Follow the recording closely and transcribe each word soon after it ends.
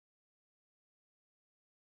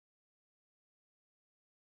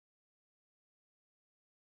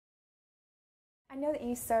I know that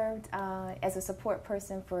you served as a support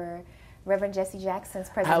person for Reverend Jesse Jackson's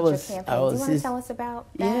presidential campaign. Do you want to tell us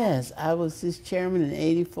about that? Yes, I was his chairman in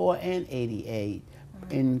 '84 and '88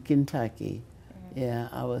 in Kentucky. Yeah,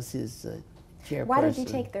 I was his chairperson. Why did you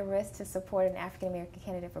take the risk to support an African-American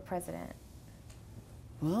candidate for president?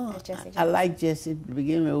 Well, I like Jesse. To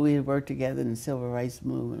begin with, we had worked together in the civil rights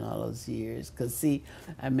movement all those years. Because, see,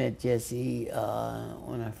 I met Jesse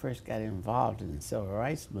when I first got involved in the civil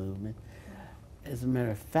rights movement. As a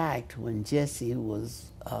matter of fact, when Jesse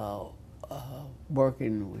was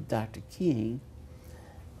working with Dr. King,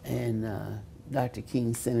 and Dr.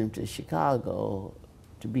 King sent him to Chicago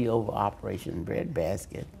to be over Operation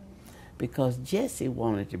Breadbasket, because Jesse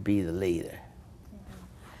wanted to be the leader.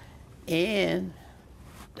 And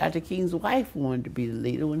Dr. King's wife wanted to be the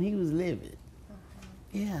leader when he was living.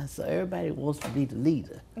 Yeah, so everybody wants to be the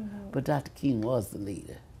leader, but Dr. King was the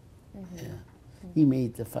leader. Yeah, he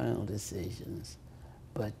made the final decisions.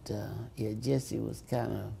 But yeah, Jesse was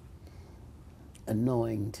kind of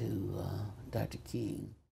annoying to Dr.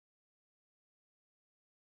 King.